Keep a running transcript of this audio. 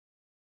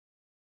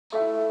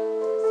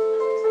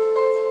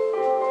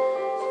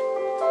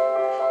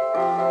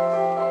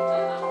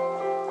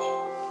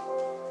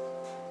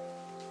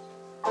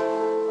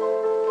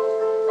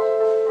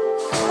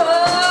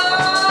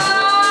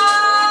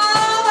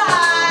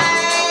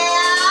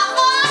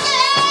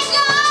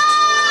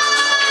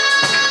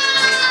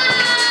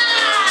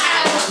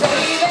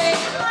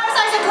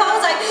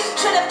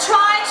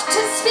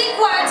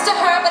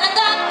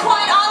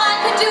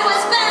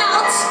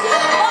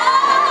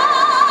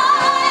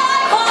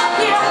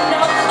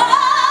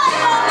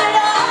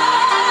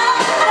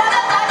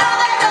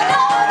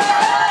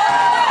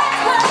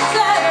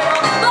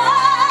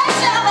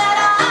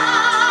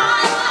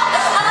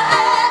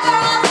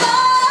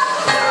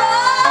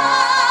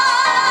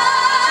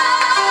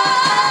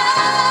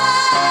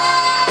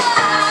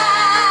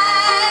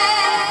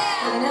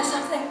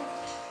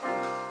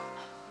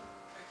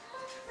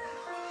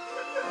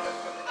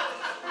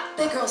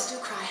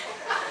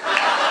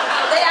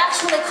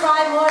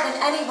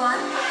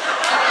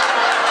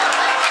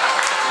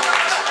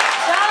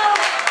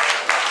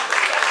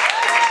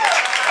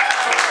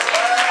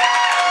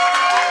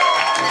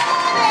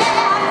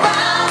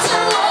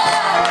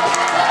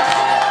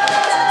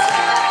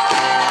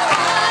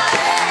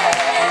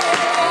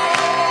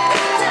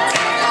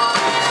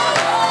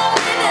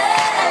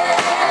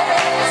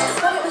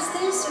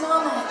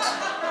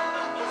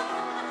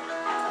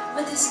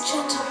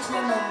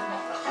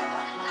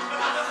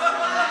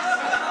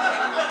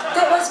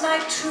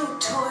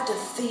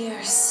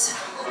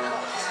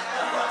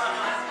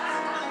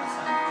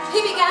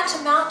tried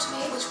to mount me,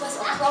 which was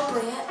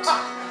appropriate.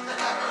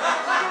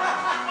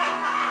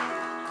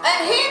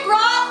 And he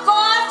brought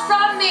forth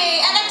from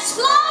me an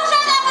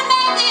explosion that would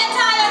make the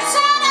entire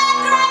San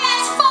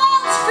Andreas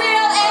Faults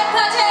feel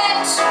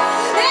impotent.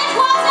 It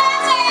was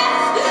as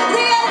if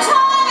the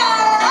entire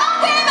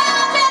Rocky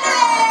Mountain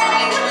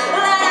range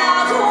let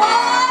out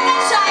one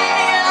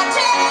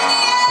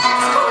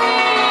simultaneous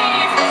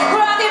scream.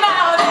 Rocky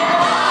Mountain.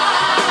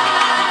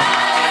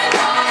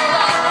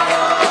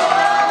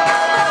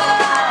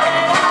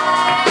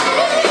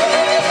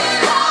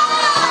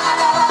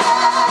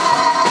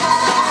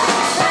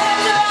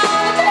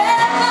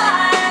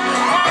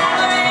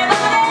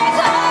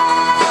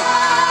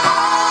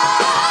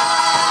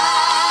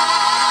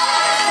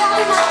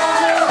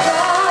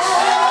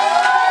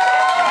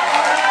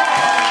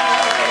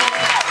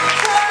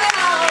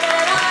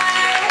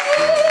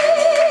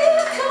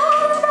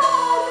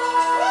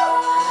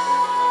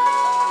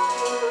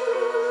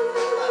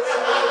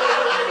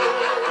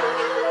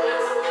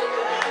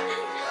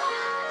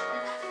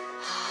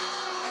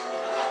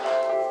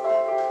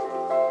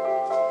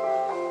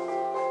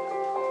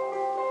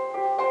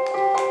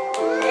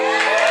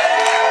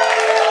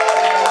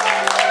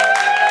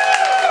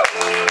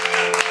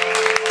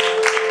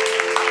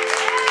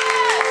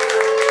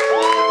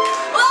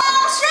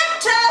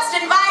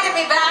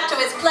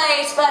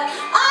 But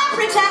I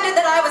pretended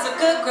that I was a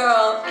good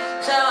girl,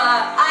 so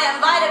I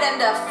invited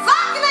him to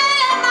fuck